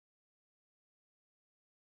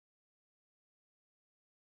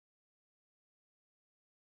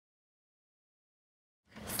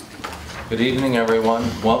Good evening, everyone.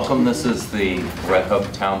 Welcome. This is the Red Hook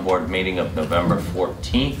Town Board meeting of November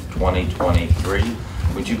 14th, 2023.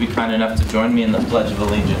 Would you be kind enough to join me in the Pledge of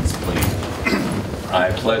Allegiance, please?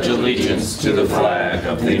 I pledge allegiance to the flag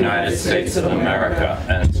of the United States of America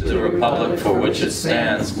and to the republic for which it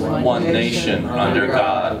stands, one nation, under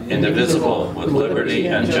God, indivisible, with liberty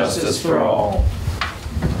and justice for all.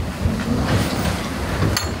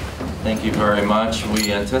 Thank you very much.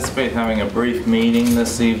 We anticipate having a brief meeting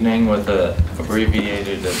this evening with an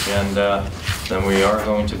abbreviated agenda. Then we are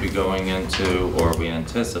going to be going into, or we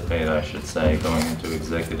anticipate, I should say, going into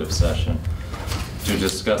executive session to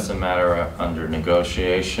discuss a matter under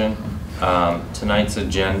negotiation. Tonight's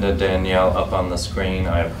agenda, Danielle, up on the screen.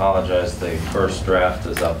 I apologize, the first draft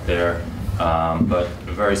is up there. But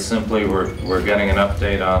very simply, we're getting an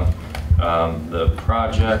update on the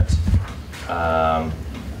project.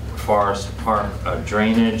 Forest Park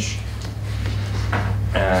drainage,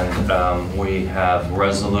 and we have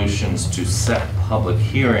resolutions to set public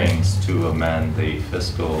hearings to amend the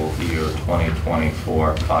fiscal year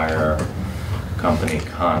 2024 fire company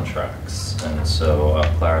contracts. And so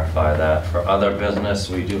I'll clarify that. For other business,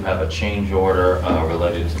 we do have a change order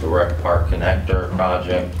related to the Rec Park Connector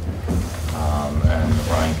project, and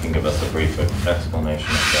Ryan can give us a brief explanation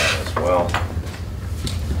of that as well.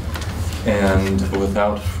 And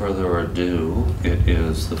without further ado, it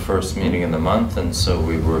is the first meeting in the month, and so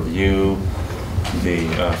we review the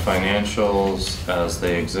financials as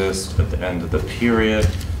they exist at the end of the period.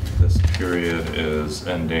 This period is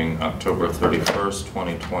ending October 31st,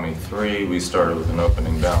 2023. We started with an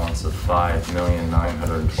opening balance of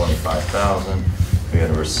 $5,925,000. We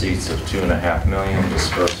had receipts of $2.5 million,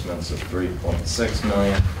 disbursements of $3.6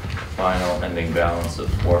 million, final ending balance of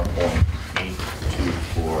 $4.824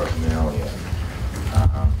 million.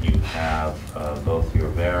 You have both your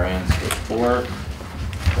variance report,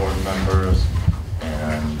 board members,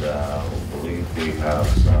 and I believe we have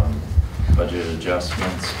some budget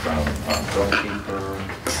adjustments from our bookkeeper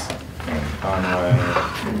and Conway,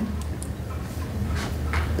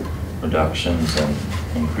 reductions and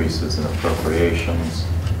increases in appropriations.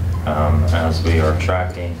 As we are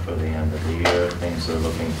tracking for the end of the year, things are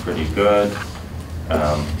looking pretty good.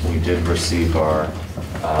 We did receive our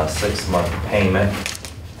 6-month payment,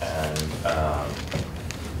 and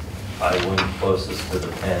I went closest to the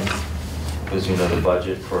pin because you know the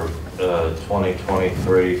budget for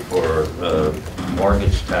 2023 for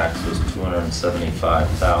mortgage tax was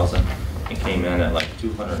 $275,000. It came in at like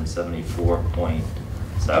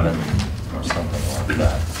 274.7 or something like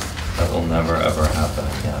that. That will never ever happen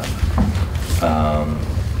again.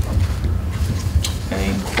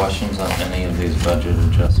 Any questions on any of these budget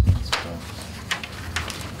adjustments?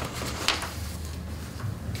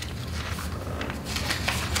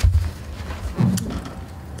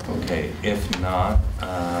 Okay, if not,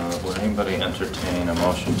 would anybody entertain a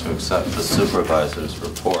motion to accept the supervisor's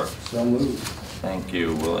report? So moved. Thank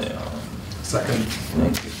you, William. Second.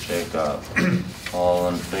 Thank you, Jacob. All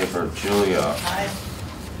in favor, Julia? Aye.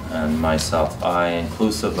 And myself, aye,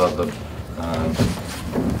 inclusive of the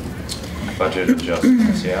budget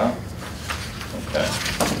adjustments, yeah? Okay.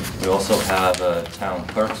 We also have a town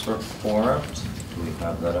clerk's report. Do we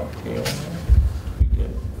have that up here? We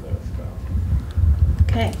did. There we go.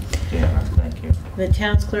 Okay. Yeah, thank you. The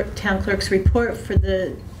town clerk's report for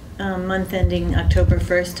the month ending October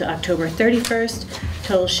 1st to October 31st.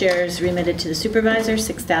 Total shares remitted to the supervisor,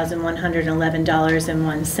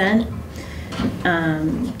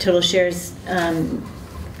 $6,111.01. Total shares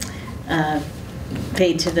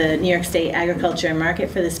paid to the New York State Agriculture and Market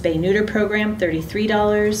for the Spay-Neuter program,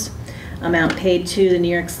 $33. Amount paid to the New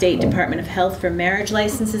York State Department of Health for marriage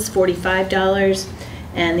licenses, $45.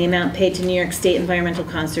 And the amount paid to New York State Environmental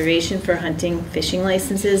Conservation for hunting fishing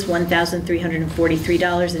licenses,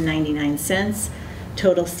 $1,343.99.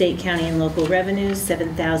 Total state, county, and local revenues,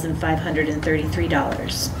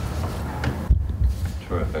 $7,533.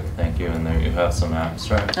 Terrific, thank you. And there you have some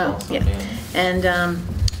abstracts. Oh, also, yeah. Dean. And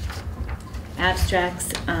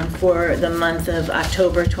abstracts for the month of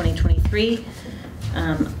October 2023.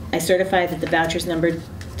 I certify that the vouchers numbered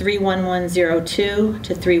 31102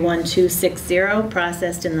 to 31260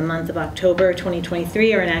 processed in the month of October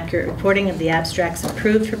 2023 are an accurate reporting of the abstracts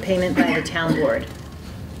approved for payment by the town board.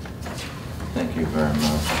 Thank you very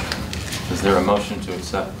much. Is there a motion to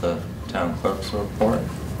accept the town clerk's report?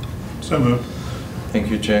 So moved.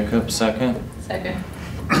 Thank you, Jacob. Second? Second.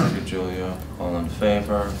 Thank you, Julia. All in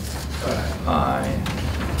favor? Aye.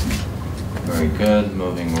 Very good.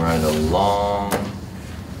 Moving right along.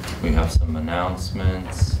 We have some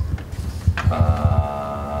announcements.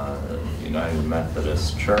 United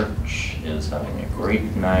Methodist Church is having a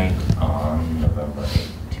great night on November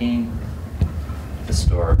 18th.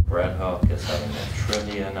 Historic Red Hook is having a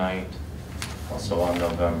trivia night, also on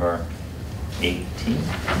November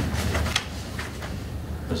 18th.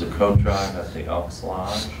 There's a coat drive at the Elks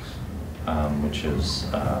Lodge, which is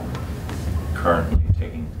currently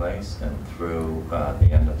taking place and through the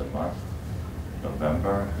end of the month,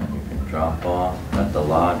 November, and you can drop off at the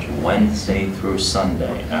lodge Wednesday through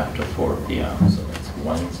Sunday after 4 p.m. So it's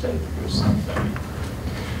Wednesday through Sunday.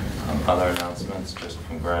 Other announcements, just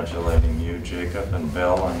congratulating you, Jacob and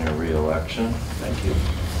Bill, on your re-election. Thank you.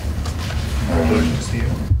 Good to see you.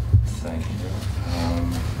 Thank you.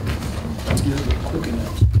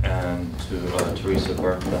 And to Teresa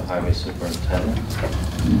Burke, the highway superintendent,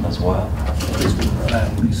 as well.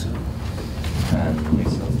 And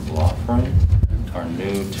Lisa Laughlin, our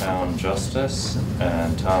new town justice,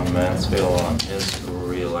 and Tom Mansfield on his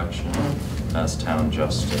re-election as town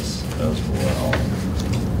justice as well.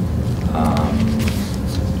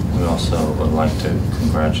 We also would like to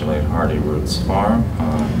congratulate Hardy Roots Farm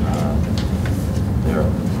on their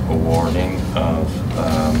awarding of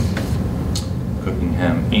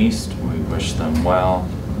Cookingham East. We wish them well.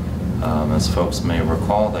 As folks may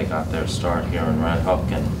recall, they got their start here in Red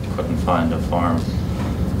Hook and couldn't find a farm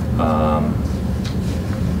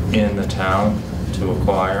in the town to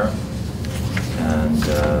acquire. And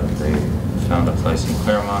they found a place in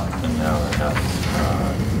Claremont, and now they have,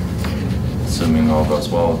 assuming all goes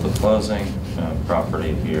well with the closing,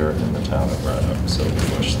 property here in the town of Red Hook. So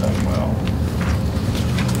we wish them well.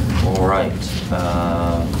 All right.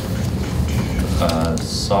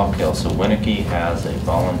 Sawkill. So Winnicke has a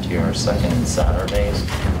volunteer second Saturdays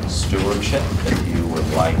stewardship. If you would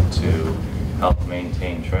like to help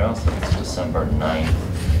maintain trails, that's December 9th.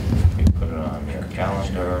 If you put it on your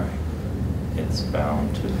calendar, it's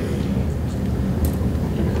bound to be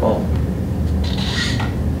full.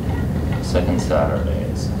 Second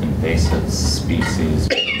Saturdays, invasive species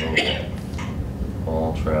removal,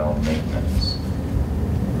 fall trail maintenance.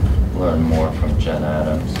 Learn more from Jen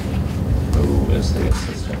Adams, who is the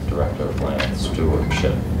Assistant Director of Land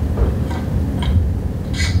Stewardship.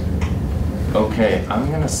 Okay, I'm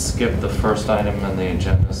going to skip the first item on the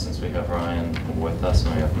agenda since we have Ryan with us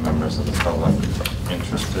and we have members of the public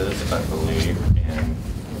interested, I believe, in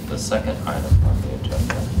the second item on the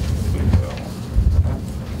agenda. We will.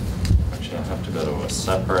 Actually, I have to go to a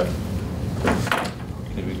separate.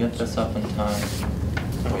 Did we get this up in time?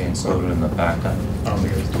 We included in the backup? No, I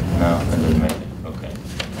didn't make it. Okay.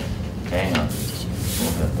 Hang on.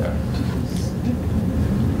 We'll get there.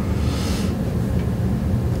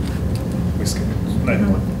 We skipped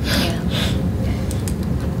item 1. Yeah.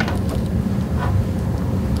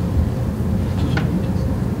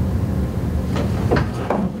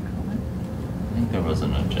 I think there was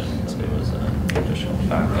an agenda. There was an additional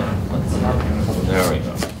packet. Let's see. There we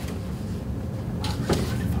go.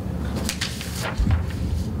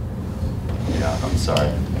 Yeah, I'm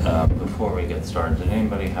sorry. Before we get started, did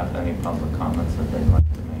anybody have any public comments that they'd like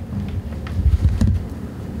to make?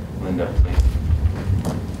 Linda, please.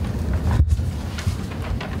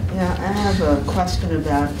 Yeah, I have a question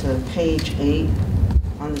about page 8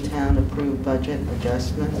 on the town approved budget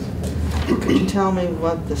adjustments. Could you tell me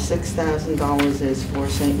what the $6,000 is for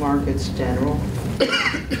St. Margaret's General?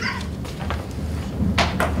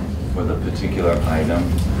 For the particular item,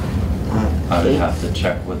 I would have to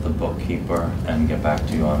check with the bookkeeper and get back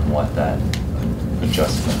to you on what that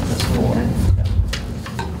adjustment is for. Okay.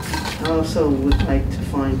 Yeah. I also would like to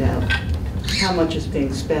find out how much is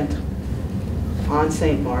being spent on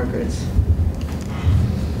St. Margaret's.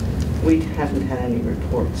 We haven't had any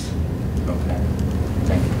reports. Okay,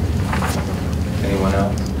 thank you. Anyone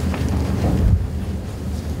else?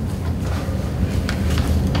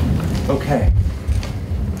 Okay.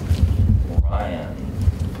 Ryan,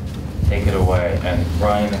 take it away. And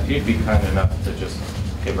Ryan, if you'd be kind enough to just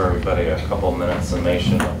give everybody a couple minutes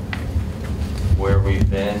summation of where we've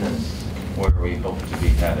been and where we hope to be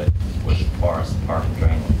headed with Forest Park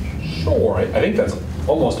drainage. Sure, I think that's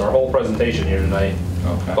almost our whole presentation here tonight.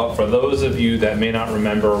 Okay. But for those of you that may not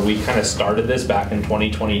remember, we kind of started this back in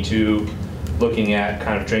 2022, looking at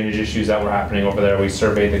kind of drainage issues that were happening over there. We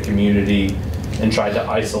surveyed the community and tried to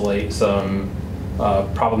isolate some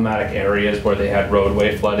problematic areas where they had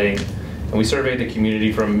roadway flooding. And we surveyed the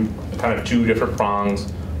community from kind of 2 different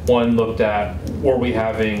prongs. One looked at, were we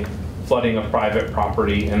having flooding of private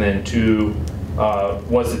property? And then 2,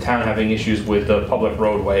 was the town having issues with the public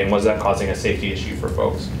roadway, and was that causing a safety issue for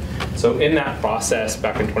folks? So in that process,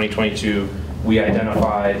 back in 2022, we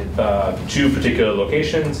identified 2 particular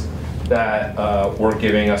locations. that were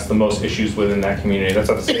giving us the most issues within that community. That's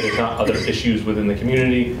not to say there's not other issues within the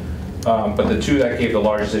community, but the two that gave the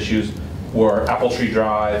largest issues were Apple Tree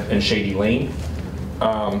Drive and Shady Lane.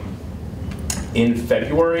 In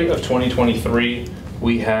February of 2023,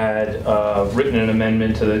 we had written an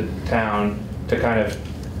amendment to the town to kind of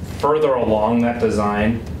further along that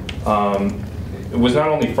design. It was not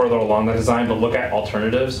only further along that design, but look at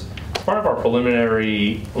alternatives. As part of our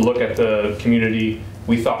preliminary look at the community,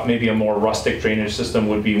 we thought maybe a more rustic drainage system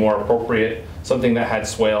would be more appropriate, something that had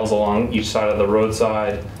swales along each side of the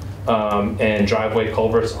roadside and driveway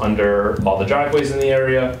culverts under all the driveways in the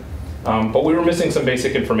area. But we were missing some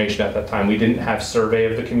basic information at that time. We didn't have survey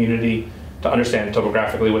of the community to understand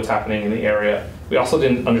topographically what's happening in the area. We also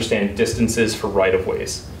didn't understand distances for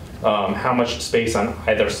right-of-ways, how much space on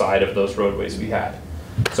either side of those roadways we had.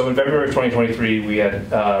 So in February of 2023, we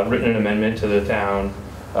had written an amendment to the town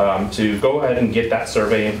to go ahead and get that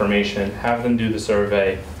survey information, have them do the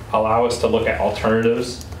survey, allow us to look at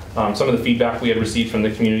alternatives. Some of the feedback we had received from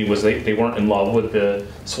the community was they weren't in love with the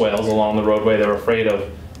swales along the roadway. They were afraid of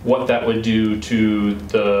what that would do to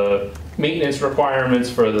the maintenance requirements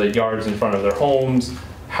for the yards in front of their homes,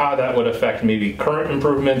 how that would affect maybe current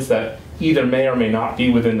improvements that either may or may not be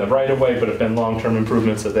within the right-of-way, but have been long-term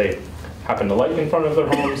improvements that they happen to like in front of their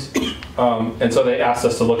homes. And so they asked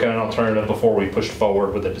us to look at an alternative before we pushed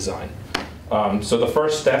forward with the design. So the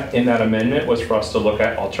first step in that amendment was for us to look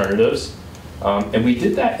at alternatives. And we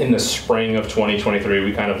did that in the spring of 2023.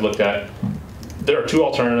 We kind of looked at, there are two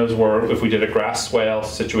alternatives where if we did a grass swale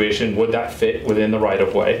situation, would that fit within the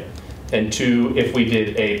right-of-way? And two, if we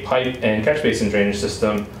did a pipe and catch basin drainage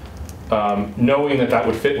system, knowing that that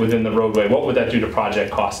would fit within the roadway, what would that do to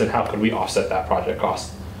project costs and how could we offset that project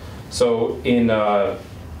cost? So in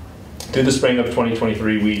through the spring of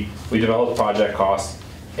 2023, we developed project costs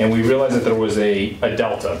and we realized that there was a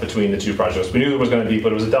delta between the two projects. We knew there was going to be,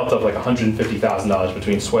 but it was a delta of like $150,000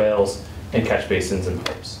 between swales and catch basins and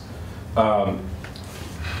pipes.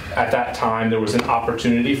 At that time, there was an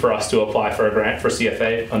opportunity for us to apply for a grant for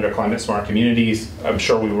CFA under Climate Smart Communities. I'm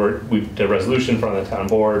sure we did a resolution from the town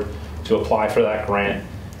board to apply for that grant.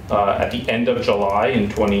 At the end of July in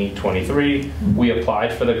 2023, we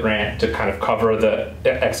applied for the grant to kind of cover the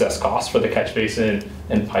excess costs for the catch basin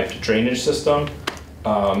and piped drainage system.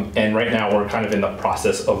 And right now we're kind of in the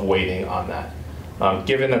process of waiting on that.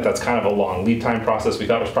 Given that that's kind of a long lead time process, we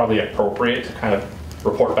thought it was probably appropriate to kind of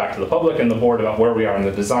report back to the public and the board about where we are in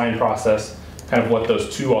the design process, kind of what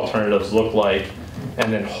those two alternatives look like,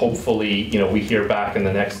 and then hopefully, we hear back in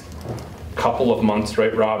the next couple of months,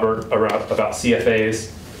 right, Robert, about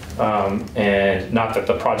CFAs. And not that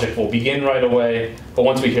the project will begin right away, but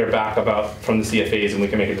once we hear back from the CFAs and we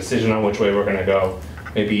can make a decision on which way we're going to go,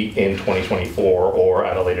 maybe in 2024 or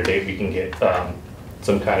at a later date, we can get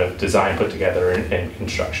some kind of design put together and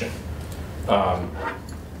construction.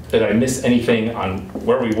 Did I miss anything on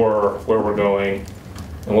where we were, where we're going,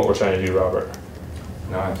 and what we're trying to do, Robert?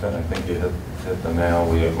 No, I think you hit the nail.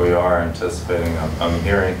 We are anticipating, I'm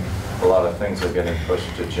hearing a lot of things are getting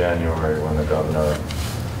pushed to January when the governor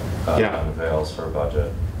unveils her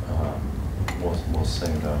budget. We'll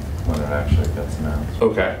see though when it actually gets announced.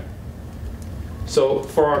 Okay. So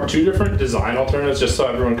for our two different design alternatives, just so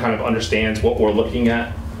everyone kind of understands what we're looking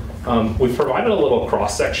at, we've provided a little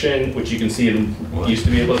cross section, which you can see, used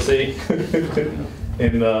to be able to see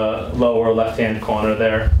in the lower left-hand corner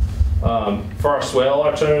there. For our swale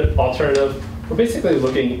alternative, we're basically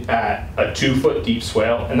looking at a 2-foot deep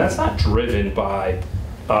swale, and that's not driven by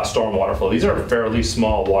storm water flow. These are fairly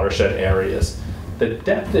small watershed areas. The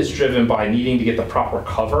depth is driven by needing to get the proper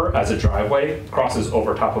cover as a driveway crosses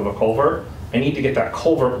over top of a culvert. I need to get that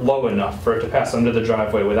culvert low enough for it to pass under the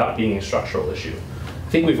driveway without being a structural issue. I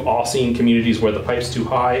think we've all seen communities where the pipe's too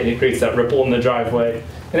high and it creates that ripple in the driveway,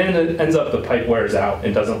 and then it ends up the pipe wears out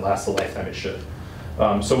and doesn't last the lifetime it should.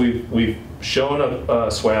 So we've shown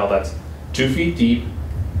a swale that's 2 feet deep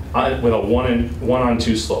with a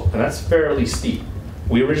 1-on-2 slope, and that's fairly steep.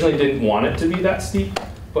 We originally didn't want it to be that steep,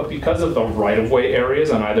 but because of the right-of-way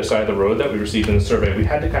areas on either side of the road that we received in the survey, we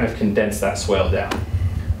had to kind of condense that swale down.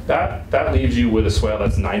 That leaves you with a swale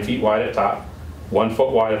that's 9 feet wide at top, 1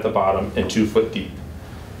 foot wide at the bottom, and 2 foot deep.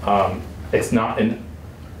 It's not an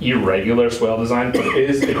irregular swale design, but it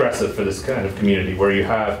is aggressive for this kind of community where you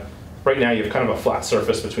have, right now you have kind of a flat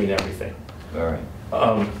surface between everything.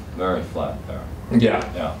 Very flat there.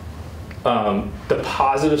 Yeah. The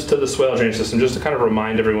positives to the swale drainage system, just to kind of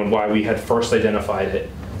remind everyone why we had first identified it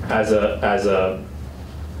as an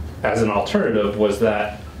alternative, was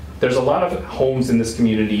that there's a lot of homes in this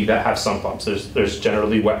community that have sump pumps. There's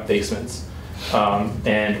generally wet basements.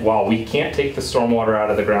 And while we can't take the stormwater out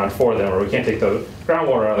of the ground for them, or we can't take the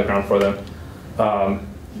groundwater out of the ground for them,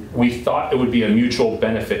 we thought it would be a mutual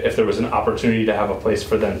benefit if there was an opportunity to have a place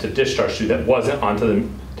for them to discharge to that wasn't onto the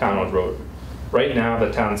town-owned road. Right now,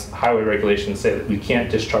 the town's highway regulations say that we can't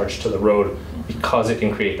discharge to the road because it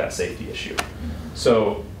can create that safety issue.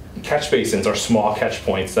 So catch basins are small catch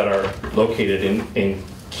points that are located in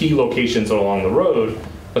key locations along the road,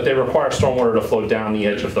 but they require stormwater to flow down the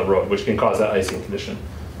edge of the road, which can cause that icing condition.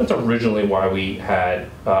 That's originally why we had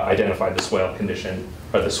identified the swale condition,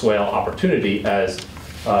 or the swale opportunity, as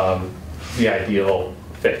the ideal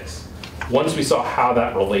fix. Once we saw how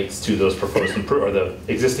that relates to those proposed or the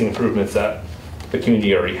existing improvements that the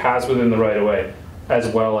community already has within the right-of-way, as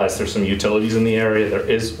well as there's some utilities in the area. There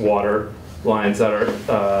is water lines that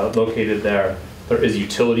are located there. There is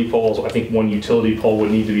utility poles. I think one utility pole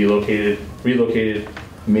would need to be relocated,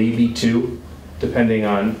 maybe two, depending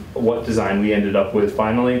on what design we ended up with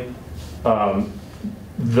finally.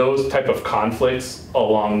 Those type of conflicts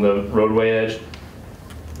along the roadway edge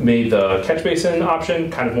made the catch basin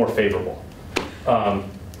option kind of more favorable.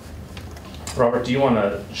 Robert, do you want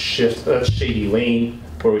to shift Shady Lane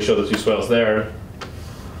where we show the two swales there?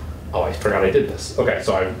 Oh, I forgot I did this. Okay,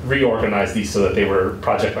 so I reorganized these so that they were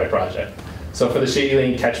project by project. So for the Shady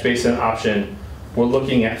Lane catch basin option, we're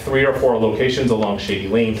looking at 3 or 4 locations along Shady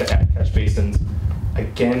Lane to add catch basins.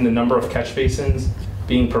 Again, the number of catch basins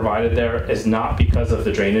being provided there is not because of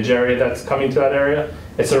the drainage area that's coming to that area.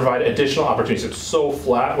 It's to provide additional opportunities. It's so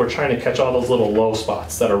flat, we're trying to catch all those little low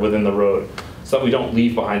spots that are within the road so that we don't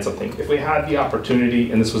leave behind something. If we had the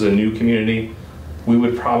opportunity, and this was a new community, we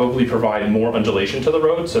would probably provide more undulation to the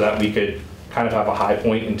road so that we could kind of have a high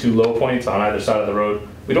point and 2 low points on either side of the road.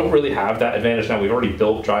 We don't really have that advantage now. We've already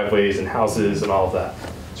built driveways and houses and all of that.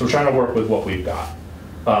 So we're trying to work with what we've got.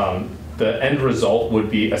 The end result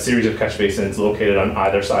would be a series of catch basins located on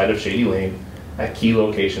either side of Shady Lane at key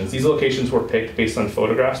locations. These locations were picked based on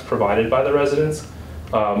photographs provided by the residents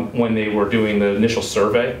when they were doing the initial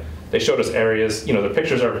survey. They showed us areas, you know, the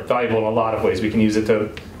pictures are valuable in a lot of ways. We can use it to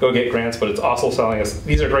go get grants, but it's also telling us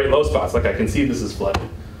these are great low spots. Like I can see this is flooded.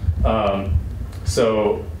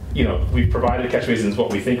 So, you know, we've provided catch basins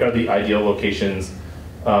what we think are the ideal locations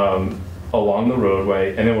along the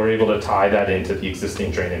roadway, and then we're able to tie that into the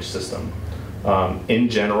existing drainage system. In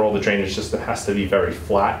general, the drainage system has to be very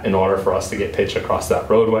flat in order for us to get pitch across that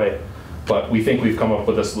roadway, but we think we've come up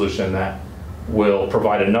with a solution that will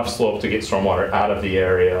provide enough slope to get stormwater out of the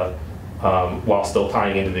area while still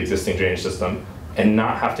tying into the existing drainage system and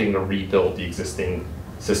not having to rebuild the existing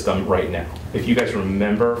system right now. If you guys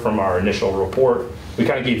remember from our initial report, we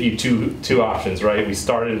kind of gave you two options, right? We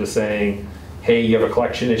started with saying, hey, you have a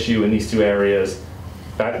collection issue in these 2 areas.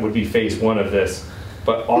 That would be phase 1 of this.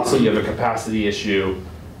 But also you have a capacity issue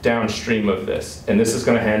downstream of this. And this is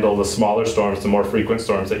going to handle the smaller storms, the more frequent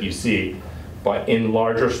storms that you see. But in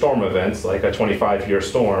larger storm events, like a 25-year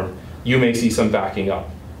storm, you may see some backing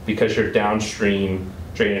up because your downstream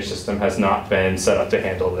drainage system has not been set up to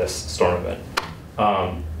handle this storm event.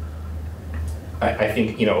 I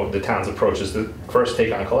think, you know, the town's approach is to first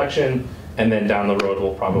take on collection, and then down the road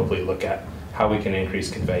we'll probably look at how we can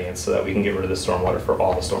increase conveyance so that we can get rid of the stormwater for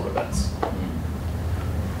all the storm events.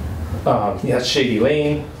 Yeah, that's Shady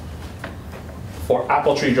Lane. For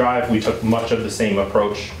Apple Tree Drive, we took much of the same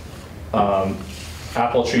approach.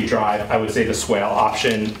 Apple Tree Drive, I would say the swale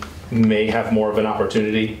option may have more of an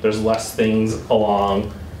opportunity. There's less things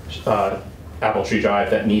along Apple Tree Drive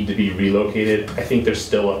that need to be relocated. I think there's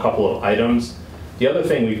still a couple of items. The other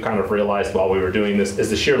thing we've kind of realized while we were doing this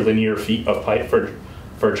is the sheer linear feet of pipe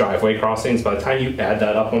for driveway crossings. By the time you add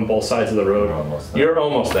that up on both sides of the road, you're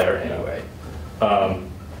almost there anyway.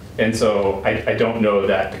 And so I don't know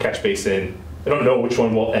that the catch basin, I don't know which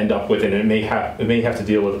one we'll end up with, and it may have to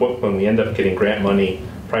deal with when we end up getting grant money,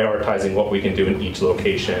 prioritizing what we can do in each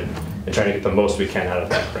location and trying to get the most we can out of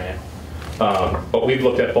that grant. But we've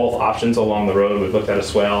looked at both options along the road. We've looked at a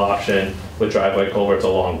swale option with driveway culverts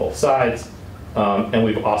along both sides. And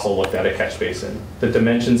we've also looked at a catch basin. The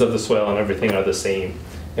dimensions of the swale and everything are the same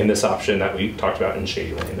in this option that we talked about in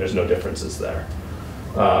Shady Lane. There's no differences there.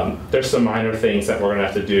 There's some minor things that we're gonna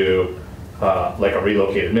have to do, like a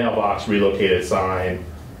relocated mailbox, relocated sign.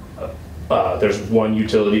 There's one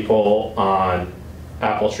utility pole on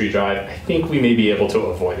Apple Tree Drive. I think we may be able to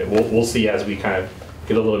avoid it. We'll see as we kind of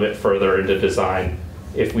get a little bit further into design.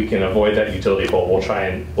 If we can avoid that utility pole, we'll try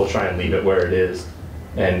and leave it where it is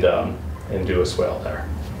and do a swale there.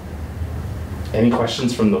 Any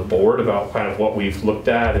questions from the board about kind of what we've looked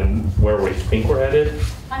at and where we think we're headed?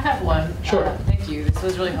 I have one. Sure. Thanks thank you. This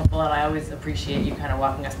was really helpful, and I always appreciate you kind of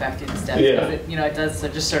walking us back through the steps. Yeah. Because it does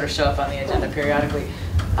just sort of show up on the agenda periodically.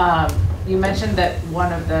 You mentioned that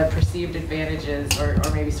one of the perceived advantages or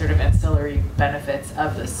maybe sort of ancillary benefits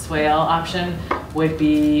of the swale option would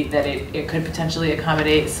be that it could potentially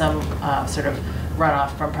accommodate some sort of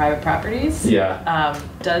runoff from private properties. Yeah.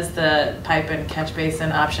 Does the pipe and catch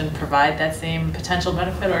basin option provide that same potential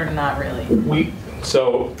benefit or not really?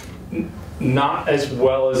 Not as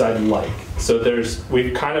well as I'd like. So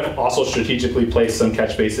we've kind of also strategically placed some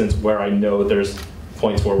catch basins where I know there's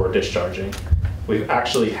points where we're discharging. We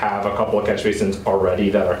actually have a couple of catch basins already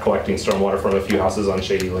that are collecting stormwater from a few houses on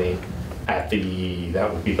Shady Lane that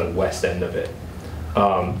would be the west end of it.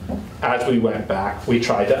 As we went back, we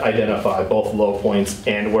tried to identify both low points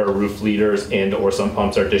and where roof leaders and or some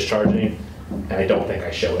pumps are discharging. And I don't think I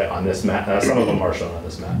show it on this map. Some of them are shown on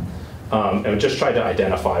this map. And we just tried to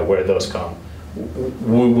identify where those come.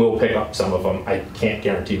 We will pick up some of them. I can't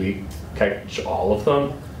guarantee we catch all of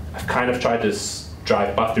them. I've kind of tried to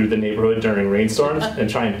drive through the neighborhood during rainstorms and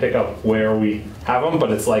try and pick up where we have them,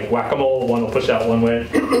 but it's like whack-a-mole. One will push out one way,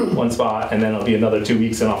 one spot, and then it'll be another 2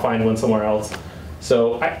 weeks and I'll find one somewhere else.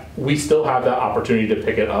 So we still have that opportunity to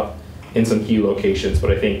pick it up in some key locations,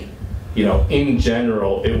 but I think, in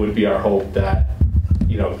general, it would be our hope that,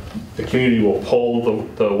 the community will pull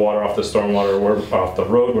the water off the stormwater off the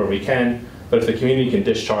road where we can, but if the community can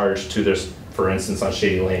discharge to this, for instance, on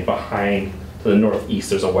Shady Lane, behind to the northeast,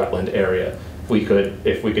 there's a wetland area.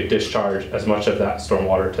 If we could discharge as much of that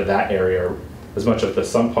stormwater to that area, as much of the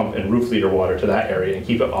sump pump and roof leader water to that area and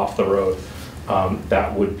keep it off the road,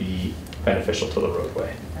 that would be beneficial to the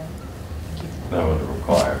roadway. That would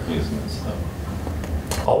require easements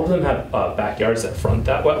though. All of them have backyards that front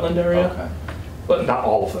that wetland area, Okay. but not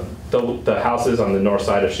all of them. The houses on the north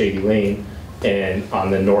side of Shady Lane and on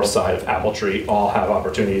the north side of Apple Tree all have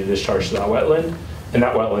opportunity to discharge to that wetland, and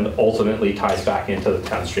that wetland ultimately ties back into the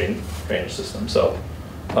downstream drainage system. So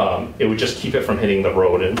it would just keep it from hitting the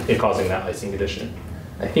road and causing that icing condition.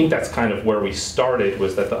 I think that's kind of where we started,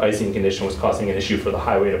 was that the icing condition was causing an issue for the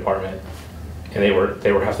highway department, and they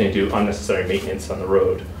were having to do unnecessary maintenance on the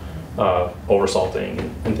road, oversalting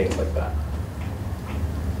and things like that.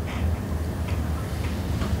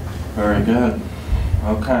 Very good.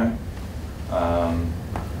 Okay.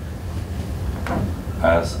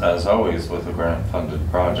 As always with a grant-funded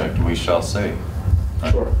project, we shall see.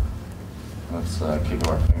 Sure. Let's keep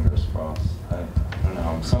our fingers crossed. I don't know,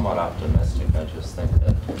 I'm somewhat optimistic. I just think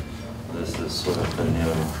that this is sort of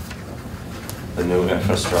the new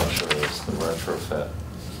infrastructure is the retrofit,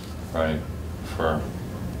 right, for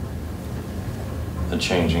the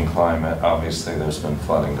changing climate. Obviously, there's been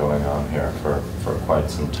flooding going on here for quite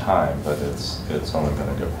some time, but it's only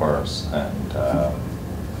going to get worse. And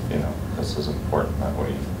this is important that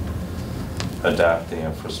we adapt the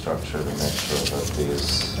infrastructure to make sure that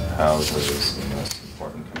these houses in this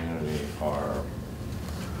important community are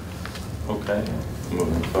okay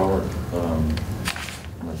moving forward.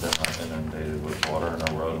 That they're not inundated with water in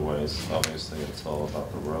our roadways. Obviously, it's all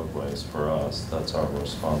about the roadways for us. That's our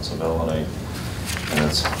responsibility. And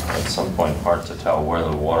it's at some point hard to tell where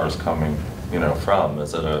the water is coming, from.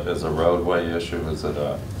 Is it a roadway issue? Is it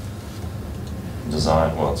a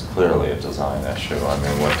design? Well, it's clearly a design issue. I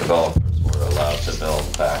mean, what developers were allowed to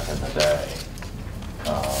build back in the day.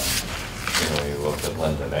 You look at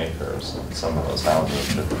Linden Acres, and some of those houses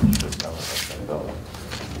should never have been built.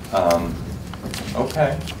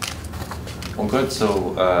 Okay. Well, good.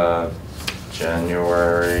 So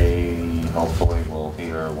January, hopefully we'll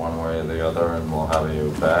hear one way or the other, and we'll have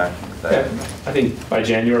you back then. Yeah, I think by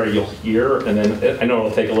January you'll hear, and then I know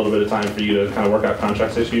it'll take a little bit of time for you to kind of work out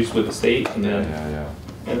contract issues with the state, and then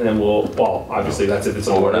and then well, obviously that's if it's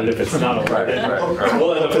awarded. If it's not awarded, right.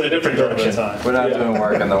 We'll end up in a different direction. We're not doing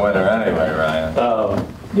work in the winter anyway, Ryan.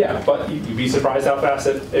 Yeah, but you'd be surprised how fast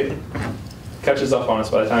it catches up on us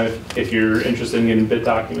by the time. If you're interested in getting bid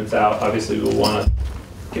documents out, obviously we'll want to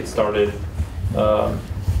get started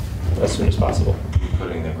as soon as possible.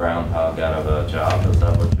 Putting the groundhog out of a job, is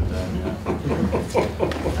that what you're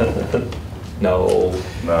doing? No,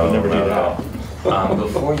 we'll never do that.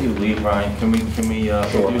 Before you leave, Ryan, can we we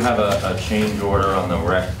do have a change order on the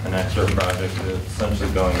rec connector project. It's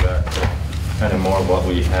essentially going back to kind of more what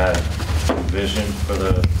we had envisioned for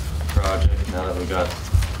the project now that we got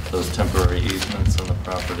those temporary easements on the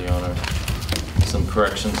property owner. Some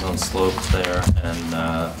corrections on slopes there, and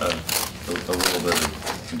a little bit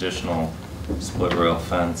of additional split rail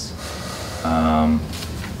fence.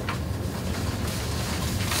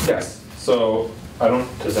 Yes, so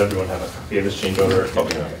does everyone have a copy of this change order?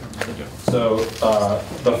 Okay. So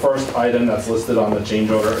the first item that's listed on the change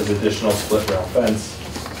order is additional split rail fence.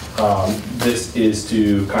 This is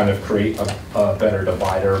to kind of create a better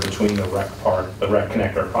divider between the rec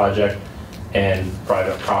connector project and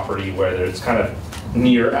private property where there's kind of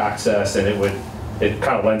near access, and it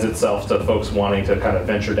kind of lends itself to folks wanting to kind of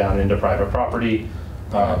venture down into private property.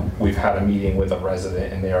 We've had a meeting with a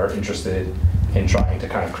resident and they are interested in trying to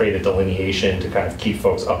kind of create a delineation to kind of keep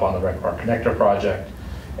folks up on the Rec Park Connector project.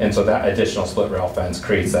 And so that additional split rail fence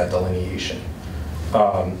creates that delineation.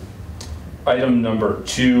 Item number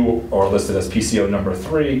 2, or listed as PCO number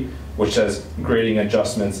 3, which says grading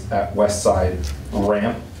adjustments at west side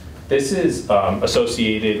ramp. This is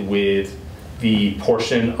associated with the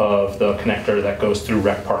portion of the connector that goes through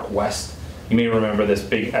Rec Park West. You may remember this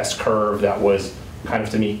big S curve that was kind of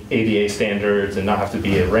to meet ADA standards and not have to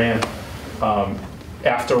be a ramp.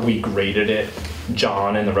 After we graded it,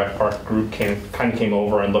 John and the Rec Park group came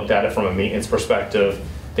over and looked at it from a maintenance perspective.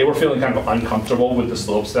 They were feeling kind of uncomfortable with the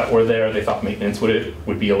slopes that were there. They thought maintenance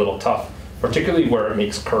would be a little tough, particularly where it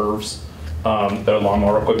makes curves. Their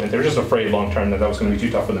lawnmower equipment, they were just afraid long term that was going to be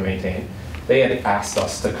too tough for them to maintain. They had asked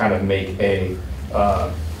us to kind of make a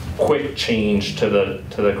quick change to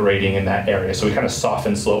the grading in that area. So we kind of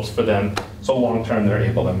softened slopes for them. So long term, they're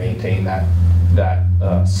able to maintain that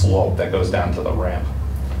slope that goes down to the ramp.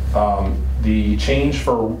 The change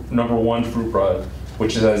for number 1 Fruit Bud,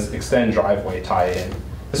 which says extend driveway tie-in.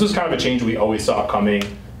 This was kind of a change we always saw coming.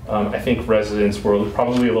 I think residents were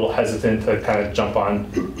probably a little hesitant to kind of jump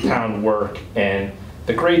on town work, and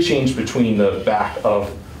the grade change between the back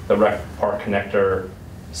of the Rec Park Connector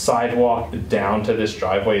sidewalk down to this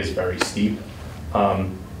driveway is very steep.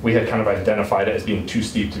 We had kind of identified it as being too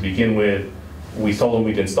steep to begin with. We told them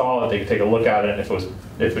we'd install it, they could take a look at it, and if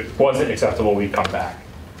it wasn't acceptable, we'd come back.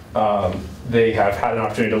 They have had an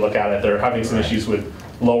opportunity to look at it. They're having some issues with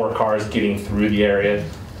lower cars getting through the area.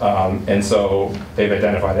 And so they've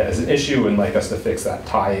identified it as an issue and like us to fix that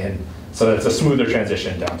tie-in so that it's a smoother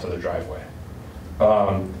transition down to the driveway.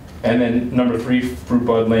 And then number 3, Fruit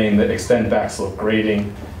Bud Lane, the extend back slope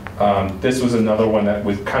grading. This was another one that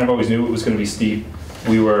we kind of always knew it was going to be steep.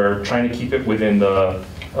 We were trying to keep it within the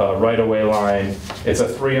right-of-way line. It's a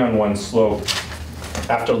 3-on-1 slope.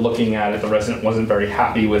 After looking at it, the resident wasn't very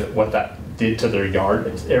happy with what that did to their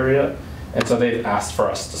yard area. And so they've asked for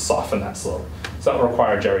us to soften that slope. So that will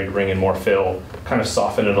require Jerry to bring in more fill, kind of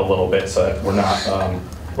soften it a little bit so that we're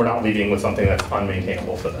not leaving with something that's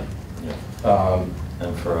unmaintainable for them. Yeah.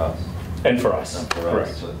 And for us. And for us. And for correct.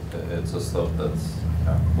 us, it's a slope that's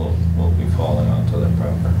will be falling onto their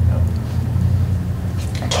property. Yeah.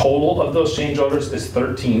 Total of those change orders is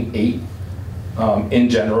 13.8. In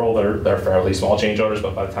general, they're fairly small change orders,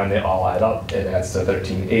 but by the time they all add up, it adds to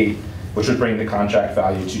 13.8, which would bring the contract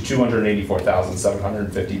value to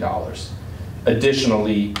 $284,750.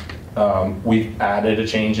 Additionally, we've added a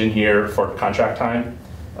change in here for contract time,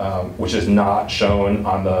 which is not shown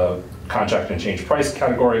on the contract and change price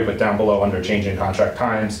category, but down below under change in contract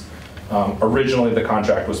times. Originally, the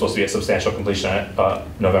contract was supposed to be a substantial completion at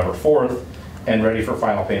November 4th and ready for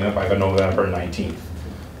final payment by November 19th.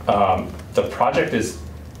 The project is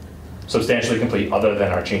substantially complete other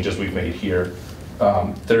than our changes we've made here.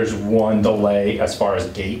 There's one delay as far as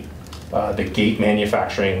gate. The gate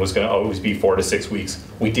manufacturing was going to always be 4 to 6 weeks.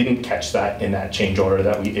 We didn't catch that in that change order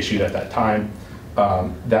that we issued at that time.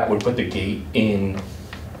 That would put the gate in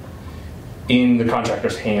the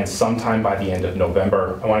contractor's hands sometime by the end of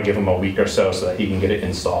November. I want to give him a week or so that he can get it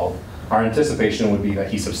installed. Our anticipation would be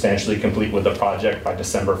that he's substantially complete with the project by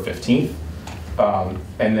December 15th.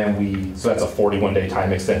 And then so that's a 41-day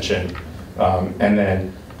time extension. And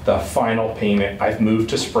then the final payment, I've moved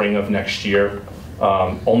to spring of next year,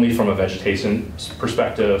 only from a vegetation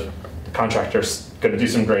perspective. The contractor's going to do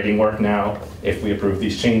some grading work now if we approve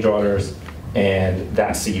these change orders, and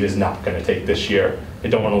that seed is not going to take this year. I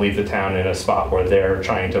don't want to leave the town in a spot where they're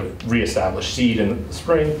trying to reestablish seed in the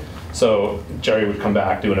spring. So Jerry would come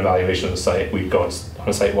back, do an evaluation of the site. We'd go on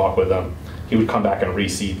a site walk with them. He would come back and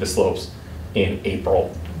reseed the slopes in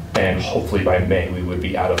April, and hopefully by May we would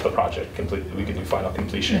be out of the project completely. We could do final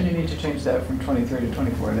completion. And you need to change that from 23 to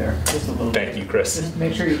 24 there, just a little bit. Thank you, Chris. Just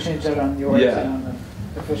make sure you change that on yours Yeah. and on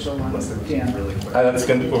the official one. Yeah. Really quick.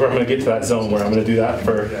 We're going to get to that zone where I'm going to do that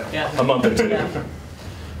for Yeah. a month or two. Yeah.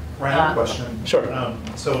 Ryan, I have a question. Sure.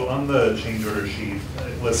 So on the change order sheet,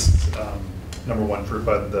 it lists number 1 Fruit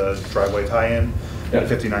Bud, the driveway tie-in, Yep. at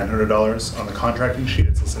 $5,900. On the contracting sheet,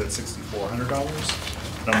 it's listed at $6,400.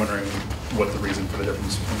 And I'm wondering what the reason for the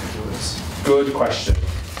difference between the two is. Good question.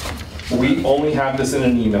 We only have this in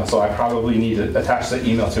an email, so I probably need to attach the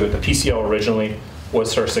email to it. The PCO originally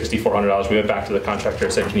was for $6,400. We went back to the contractor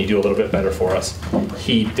and said, can you do a little bit better for us?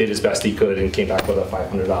 He did his best he could and came back with a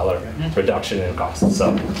 $500 reduction in cost,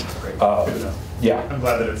 so. Yeah. I'm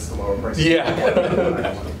glad that it's the lower price.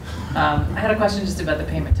 Yeah. I had a question just about the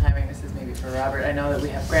payment timing. This is maybe for Robert. I know that we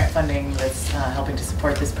have grant funding that's helping to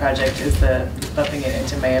support this project. Is the bumping it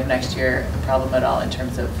into May of next year a problem at all in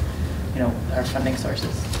terms of, our funding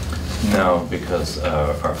sources? No, because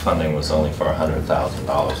our funding was only for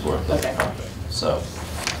 $100,000 worth of the Okay. project. So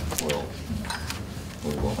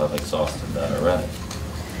we will have exhausted that already.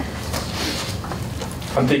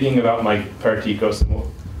 I'm thinking about my Particos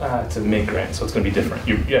to make grants, so it's going to be different.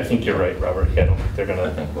 I think you're right, Robert. Yeah, I don't think they're going to.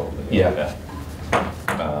 I think we'll be. Yeah.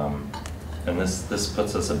 And this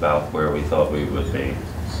puts us about where we thought we would be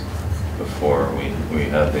before we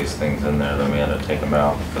had these things in there. Then we had to take them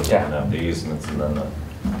out because we didn't have the easements, and then the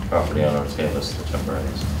property owners gave us the temporary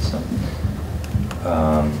easements. So,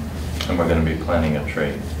 and we're going to be planting a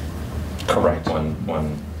tree. Correct. One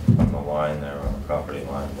on the line there, on the property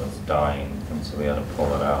line, was dying, and so we had to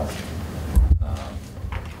pull it out.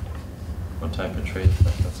 What type of tree do you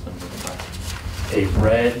think that's going to be? A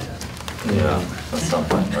red. Yeah, that's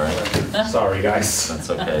something, right? Sorry, guys. That's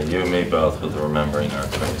okay. You and me both with remembering our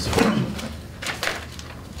trees.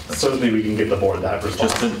 Certainly, we can give the board that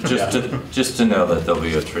response. Just to know that there'll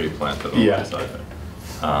be a tree planted alongside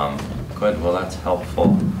it. Good. Well, that's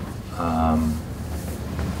helpful.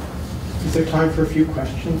 Is there time for a few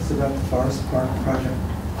questions about the Forest Park project?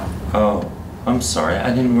 Oh, I'm sorry. I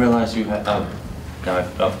didn't realize you had.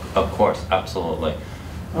 Of course, absolutely.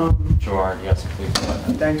 Gerard, yes, please go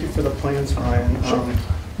ahead. Thank you for the plans, Ryan.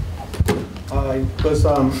 I was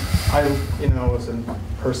a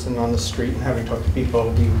person on the street and having talked to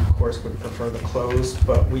people, we of course would prefer the closed,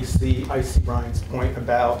 but I see Ryan's point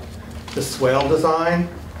about the swale design.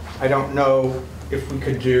 I don't know if we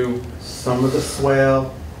could do some of the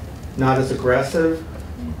swale not as aggressive.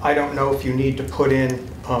 I don't know if you need to put in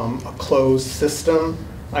a closed system.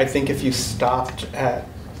 I think if you stopped at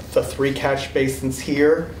the 3 catch basins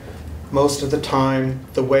here, most of the time,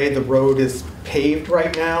 the way the road is paved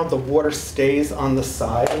right now, the water stays on the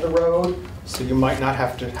side of the road, so you might not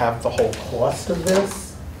have to have the whole cost of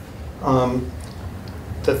this.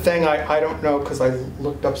 The thing I don't know, because I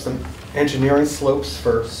looked up some engineering slopes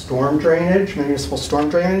for storm drainage, municipal storm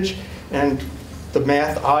drainage, and the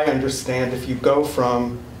math I understand, if you go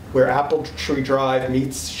from where Apple Tree Drive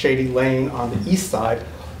meets Shady Lane on the east side,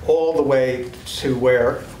 all the way to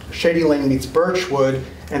where Shady Lane meets Birchwood,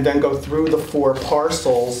 and then go through the 4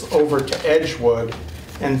 parcels over to Edgewood,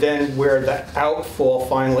 and then where the outfall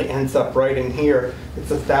finally ends up right in here, it's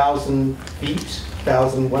 1,000 feet,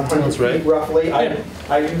 1,100 feet roughly.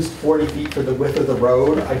 I used 40 feet for the width of the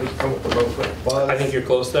road. I didn't know what the road width was. I think you're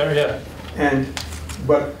close there, yeah.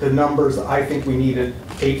 But the numbers, I think we need an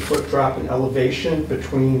 8-foot drop in elevation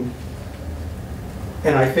between,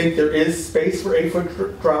 and I think there is space for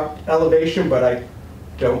 8-foot drop elevation, but I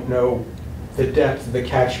don't know the depth of the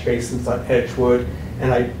catch basins on Edgewood,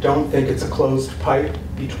 and I don't think it's a closed pipe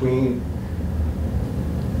between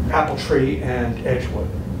Apple Tree and Edgewood.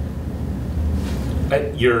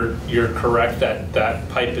 You're correct that that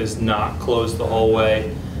pipe is not closed the whole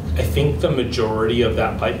way. I think the majority of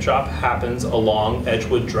that pipe drop happens along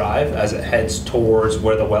Edgewood Drive as it heads towards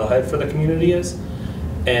where the wellhead for the community is.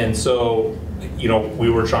 And so, we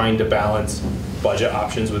were trying to balance budget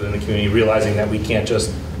options within the community, realizing that we can't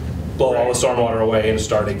just blow all the stormwater away and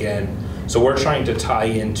start again. So we're trying to tie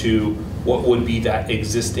into what would be that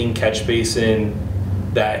existing catch basin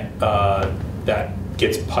that that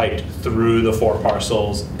gets piped through the 4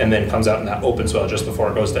 parcels and then comes out in that open swell just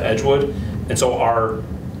before it goes to Edgewood. And so our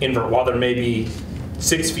invert, while there may be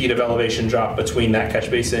 6 feet of elevation drop between that catch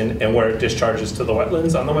basin and where it discharges to the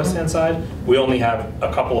wetlands on the west-hand side, we only have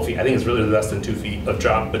a couple of feet, I think it's really less than 2 feet of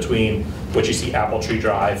drop between what you see Apple Tree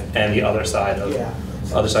Drive and the other side of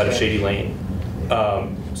Shady Lane.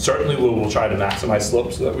 Certainly we will try to maximize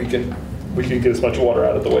slope so that we can get as much water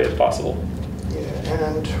out of the way as possible. Yeah,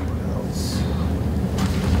 and what else?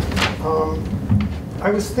 I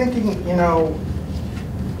was thinking,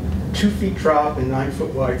 2 feet drop and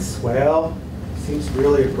 9-foot wide swale seems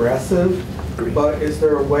really aggressive. Agreed. But is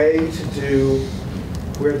there a way to do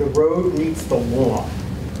where the road meets the lawn?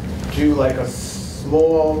 Do like a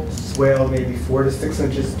small swale, maybe 4 to 6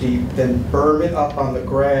 inches deep, then berm it up on the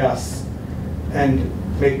grass and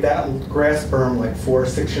make that grass berm like 4 or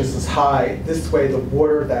 6 inches high. This way the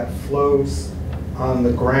water that flows on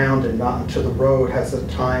the ground and not into the road has some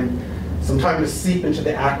time to seep into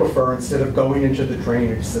the aquifer instead of going into the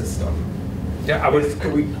drainage system. Yeah, I would.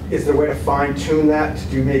 Is there a way to fine tune that to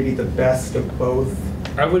do maybe the best of both?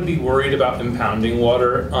 I would be worried about impounding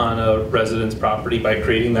water on a resident's property by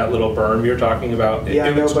creating that little berm you're talking about. Yeah, I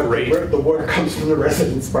It know, looks but great. the water comes from the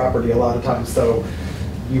resident's property a lot of times, so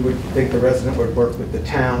you would think the resident would work with the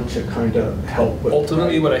town to kind of help with.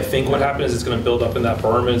 Ultimately, what I think would happen is it's going to build up in that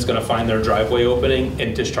berm and it's going to find their driveway opening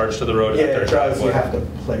and discharge to the road Yeah, at their it does. driveway. You have to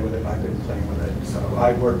play with it. I've been playing with it. So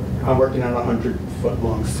I'm working on a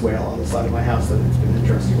 100-foot-long swale on the side of my house, and it's been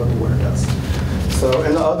interesting what the water does. So,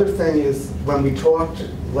 and the other thing is, when we talked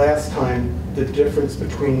last time, the difference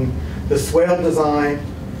between the swale design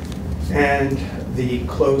and the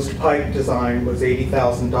closed pipe design was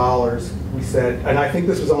 $80,000. We said, and I think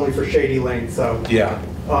this was only for Shady Lane, so. Yeah.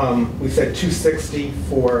 We said $260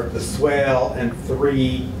 for the swale and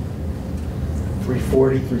 $340,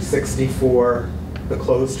 $360 for the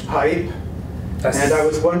closed pipe. And I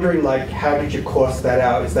was wondering, like, how did you cost that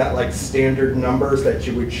out? Is that like standard numbers that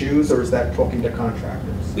you would choose, or is that talking to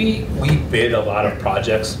contractors? We bid a lot of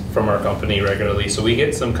projects from our company regularly, so we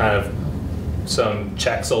get some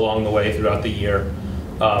checks along the way throughout the year.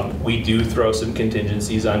 We do throw some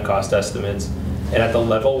contingencies on cost estimates, and at the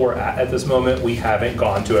level we're at this moment, we haven't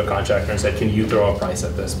gone to a contractor and said, can you throw a price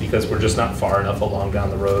at this? Because we're just not far enough along down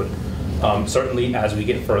the road. Certainly, as we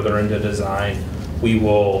get further into design, we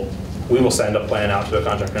will send a plan out to a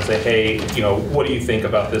contractor and say, hey, what do you think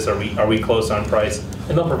about this? Are we close on price?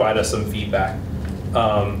 And they'll provide us some feedback.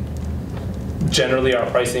 Generally, our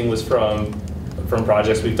pricing was from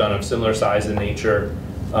projects we've done of similar size and nature.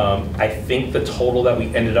 I think the total that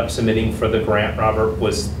we ended up submitting for the grant, Robert,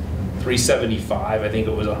 was $375. I think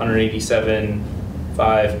it was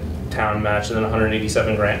 $187.5 town match and then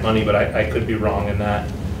 $187 grant money, but I could be wrong in that.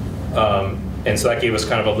 And so that gave us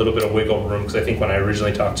kind of a little bit of wiggle room, because I think when I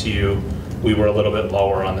originally talked to you, we were a little bit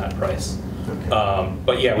lower on that price. Okay.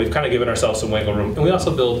 But yeah, we've kind of given ourselves some wiggle room. And we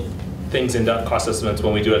also build things into cost estimates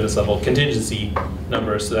when we do at this level, contingency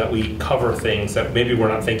numbers, so that we cover things that maybe we're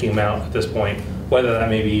not thinking about at this point. Whether that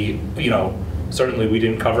may be, certainly we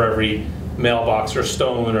didn't cover every mailbox or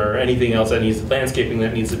stone or anything else that needs landscaping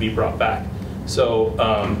that needs to be brought back. So,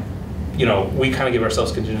 we kind of give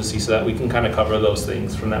ourselves contingency so that we can kind of cover those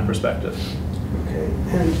things from that perspective. Okay,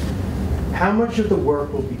 and how much of the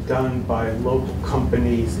work will be done by local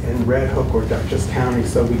companies in Red Hook or Dutchess County,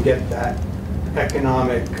 so we get that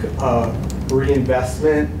economic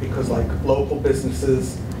reinvestment? Because like local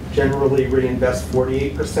businesses generally reinvest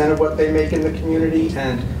 48% of what they make in the community,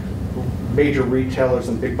 and major retailers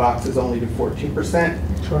and big boxes only do 14%.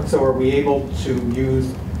 Sure. So are we able to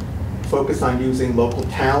focus on using local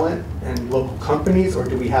talent and local companies, or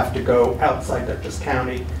do we have to go outside Dutchess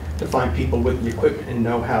County to find people with the equipment and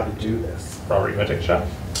know how to do this? Robert, you want to take a shot?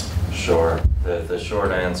 Sure. The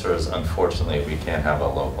short answer is, unfortunately, we can't have a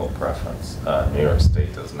local preference. New York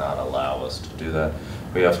State does not allow us to do that.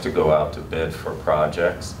 We have to go out to bid for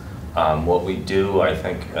projects. What we do, I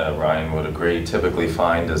think Ryan would agree, typically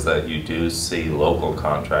find is that you do see local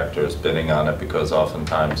contractors bidding on it, because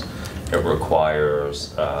oftentimes it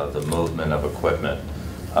requires the movement of equipment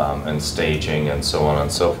and staging and so on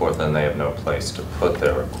and so forth, and they have no place to put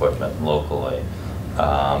their equipment locally.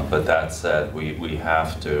 But that said, we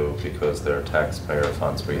have to, because they're taxpayer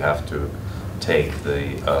funds, we have to take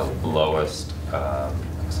the lowest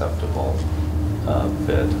acceptable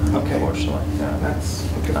bid, unfortunately. Yeah. That's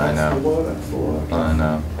the law. That's the law. I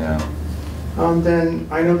know, yeah. Then,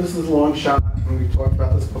 I know this is a long shot, and we talked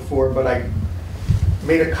about this before, but I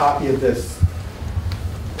made a copy of this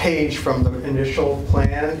page from the initial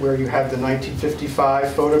plan where you have the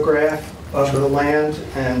 1955 photograph of the land,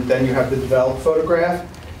 and then you have the developed photograph.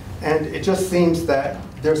 And it just seems that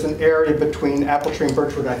there's an area between Apple Tree and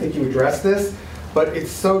Birchwood, and I think you addressed this, but it's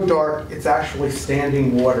so dark, it's actually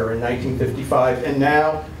standing water in 1955. And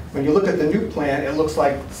now, when you look at the new plan, it looks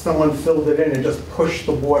like someone filled it in and just pushed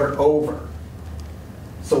the water over.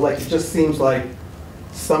 So like, it just seems like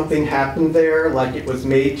something happened there, like it was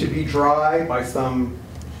made to be dry by some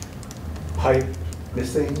pipe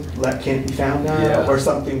missing that can't be found now, or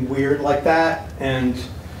something weird like that. And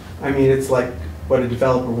I mean, it's like what a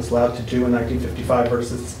developer was allowed to do in 1955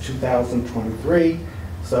 versus 2023.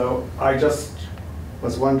 So I just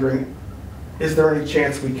was wondering, is there any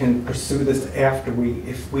chance we can pursue this after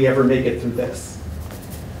if we ever make it through this?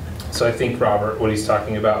 So I think, Robert, what he's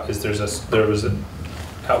talking about is there was at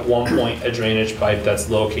one point a drainage pipe that's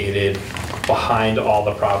located behind all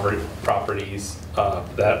the properties.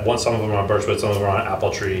 Some of them are on Birchwood, some of them are on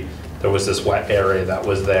Apple Tree. There was this wet area that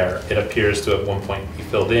was there. It appears to at one point be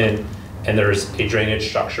filled in, and there's a drainage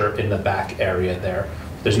structure in the back area there.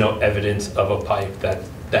 There's no evidence of a pipe that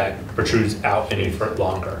protrudes out any foot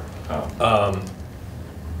longer. Oh.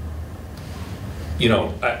 You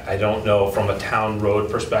know, I don't know from a town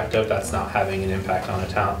road perspective, that's not having an impact on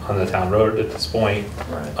the town road at this point.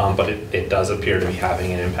 Right. But it does appear to be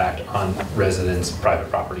having an impact on residents' private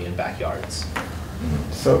property and backyards.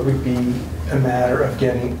 So it would be a matter of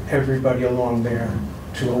getting everybody along there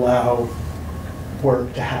to allow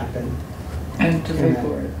work to happen. And to pay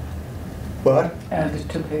for it. But, And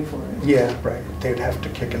to pay for it. yeah, right, they'd have to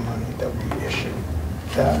kick in money, that would be the issue.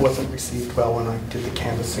 That wasn't received well when I did the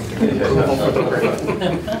canvassing to get approval for the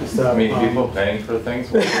grant. So, I mean, people paying for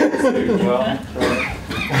things will do well.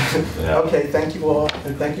 Yeah. Okay, thank you all,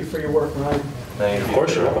 and thank you for your work, Ryan. Thank you. Of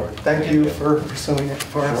course you're welcome. Thank you for pursuing it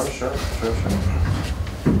for us. Sure.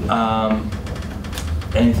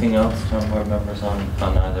 Anything else, town board members, on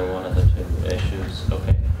either one of the two issues?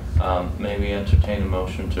 Okay. Maybe entertain a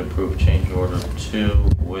motion to approve change order 2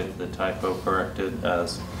 with the typo corrected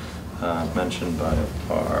as mentioned by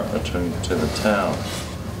our attorney to the town.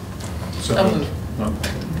 So moved.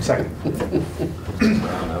 Second.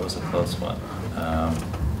 Wow, that was a close one.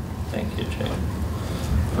 Thank you, Jake.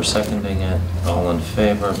 For seconding it, all in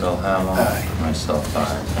favor, Bill Hamel? Aye. Myself,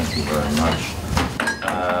 aye. Thank you very much.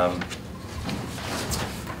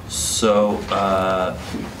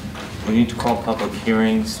 We need to call public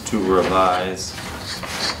hearings to revise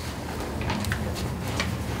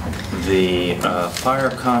the fire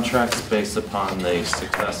contracts based upon the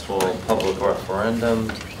successful public referendum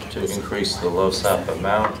to increase the LoSAP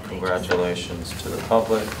amount. Congratulations to the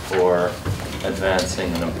public for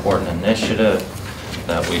advancing an important initiative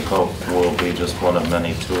that we hope will be just one of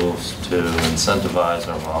many tools to incentivize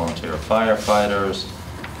our volunteer firefighters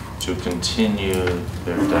to continue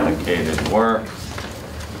their dedicated work.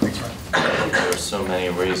 There's so many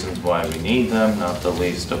reasons why we need them, not the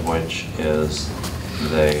least of which is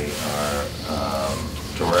they are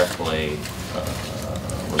directly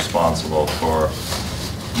responsible for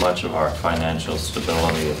much of our financial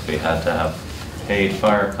stability. If we had to have paid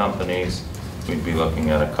fire companies, we'd be looking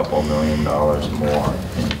at a couple $1 million more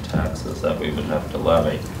in taxes that we would have to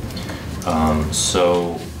levy.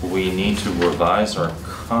 So we need to revise our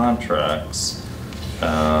contracts,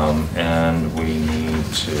 and we need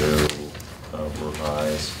to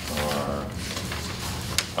revise our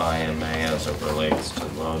IMA as it relates to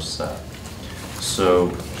LoSAP.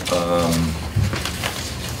 So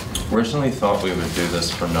originally thought we would do this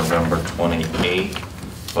for November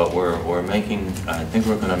 28th, but we're making, I think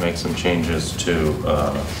we're going to make some changes to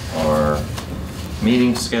our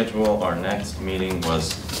meeting schedule. Our next meeting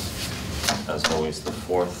was, as always, the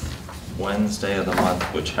 4th Wednesday of the month,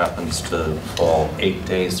 which happens to fall 8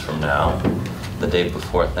 days from now, the day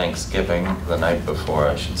before Thanksgiving, the night before,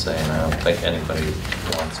 I should say, and I don't think anybody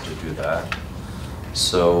wants to do that.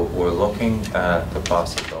 So we're looking at the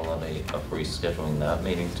possibility of rescheduling that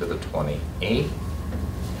meeting to the 28th.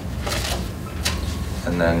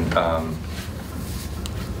 And then,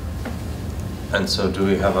 and so do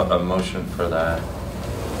we have a motion for that,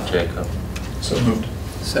 Jacob? So moved.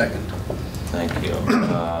 Second. Thank you.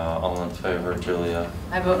 All in favor, Julia?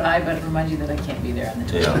 I vote aye, but remind you that I can't be there on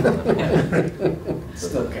the 20th. Yeah.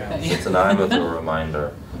 Still counts. It's an aye with a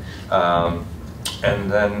reminder.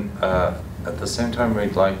 And then, at the same time,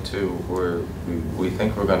 we'd like to, we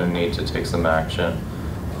think we're going to need to take some action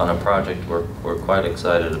on a project we're quite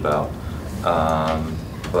excited about,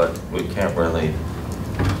 but we can't really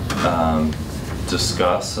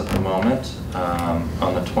discuss at the moment.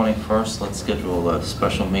 On the 21st, let's schedule a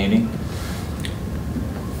special meeting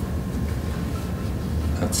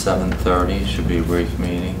at 7:30. Should be a brief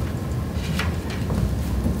meeting.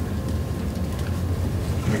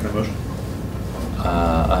 Make a motion.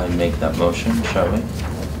 I make that motion, shall we?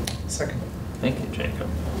 Second. Thank you, Jacob.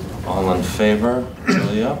 All in favor?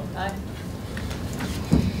 Julia? Aye.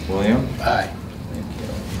 William? Aye. Thank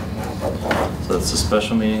you. So it's a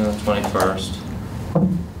special meeting on the 21st.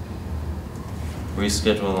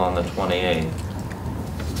 Reschedule on the 28th.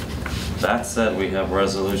 That said, we have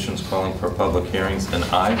resolutions calling for public hearings, and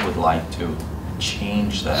I would like to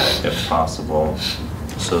change that if possible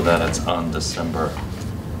so that it's on December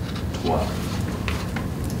 12th.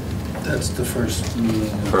 That's the first meeting.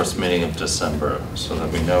 First meeting of December, so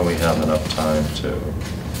that we know we have enough time to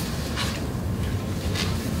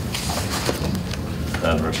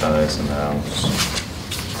advertise, announce.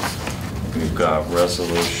 We've got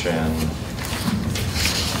resolution,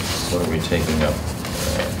 what are we taking up?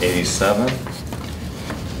 87?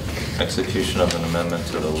 Execution of an amendment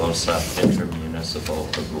to the LoSAP intermunicipal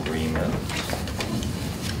agreement.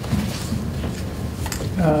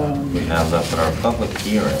 We have that for our public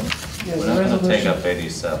hearing. Yeah, We're the not gonna take resolution- up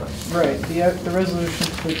 87. Right, the resolution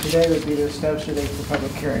for today would be to establish a date for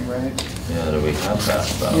public hearing, right? Yeah, do we have that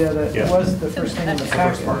though? Yeah, that Yeah. was the first thing in the The first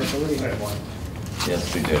packet, I part, believe. I had one.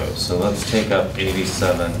 Yes, we do. So let's take up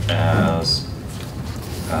 87 as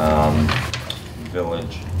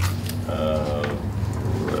village,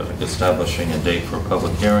 establishing a date for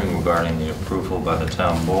public hearing regarding the approval by the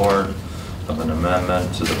town board of an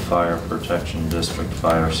amendment to the Fire Protection District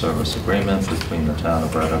Fire Service Agreement between the town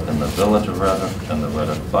of Red Hook and the village of Red Hook and the Red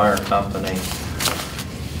Hook Fire Company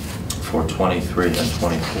for 23 and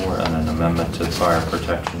 24, and an amendment to the Fire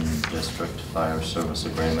Protection District Fire Service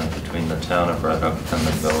Agreement between the town of Red Hook and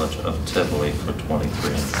the village of Tivoli for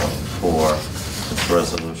 23 and 24. It's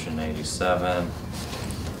Resolution 87.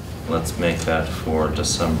 Let's make that for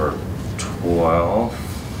December 12th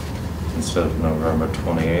instead of November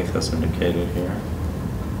 28th as indicated here.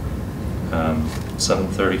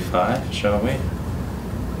 7:35, shall we?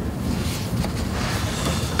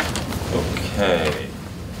 Okay.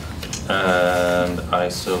 And I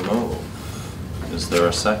so move. Is there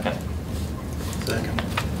a second? Second.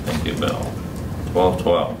 Thank you, Bill.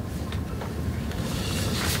 12:12.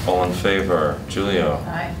 All in favor? Julio?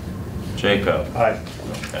 Aye. Jacob? Aye.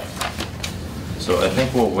 Okay. So I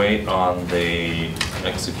think we'll wait on the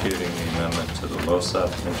executing the amendment to the LoSAP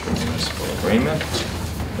intermunicipal agreement.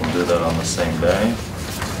 We'll do that on the same day.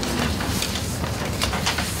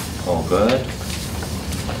 All good?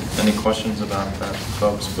 Any questions about that,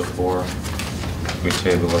 folks, before we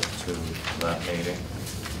table it to that meeting?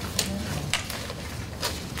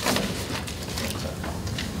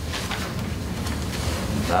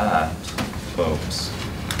 That, folks,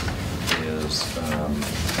 is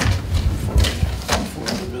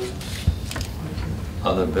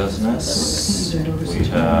other business. We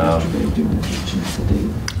have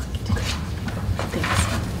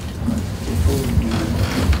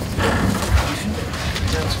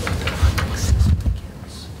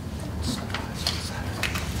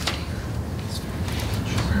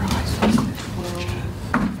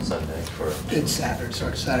Sunday for It's Saturday,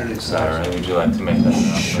 sorry, Saturday. Saturday. Would you like to make that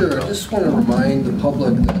announcement? Sure, I just want to remind the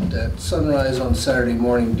public that at sunrise on Saturday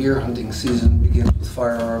morning, deer hunting season begins with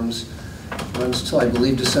firearms. Runs till, I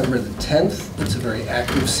believe, December the 10th. It's a very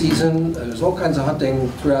active season. There's all kinds of hunting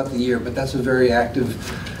throughout the year, but that's a very active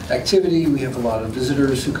activity. We have a lot of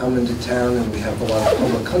visitors who come into town, and we have a lot of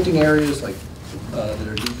public hunting areas like that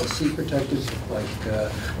are DPC protected, like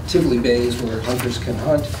Tivoli Bays where hunters can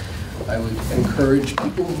hunt. I would encourage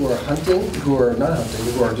people who are hunting, who are not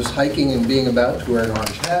hunting, who are just hiking and being about to wear an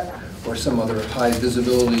orange hat or some other high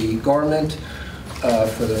visibility garment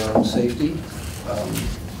for their own safety.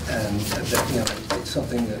 And that, you know, it's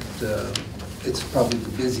something that it's probably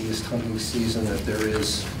the busiest hunting season that there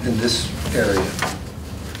is in this area.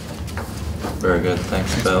 Very good,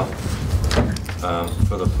 thanks, Bill.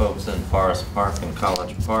 For the folks in Forest Park and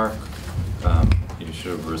College Park, you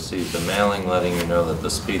should have received a mailing letting you know that the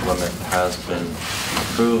speed limit has been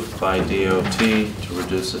approved by DOT to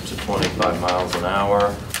reduce it to 25 miles an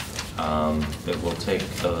hour. It will take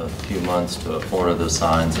a few months to order the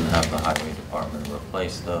signs and have the highway department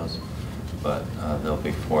replace those, but they'll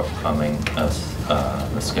be forthcoming as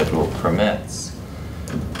the schedule permits.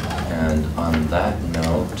 And on that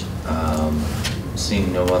note,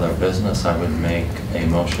 seeing no other business, I would make a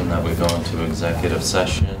motion that we go into executive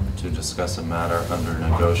session to discuss a matter under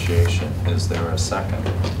negotiation. Is there a second?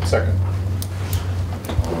 Second.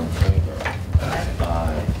 All in favor?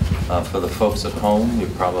 Aye. For the folks at home, we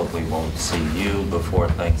probably won't see you before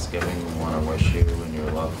Thanksgiving. We want to wish you and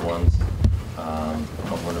your loved ones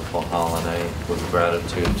a wonderful holiday with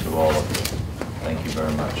gratitude to all of you. Thank you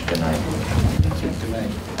very much. Good night. Good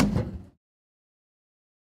night.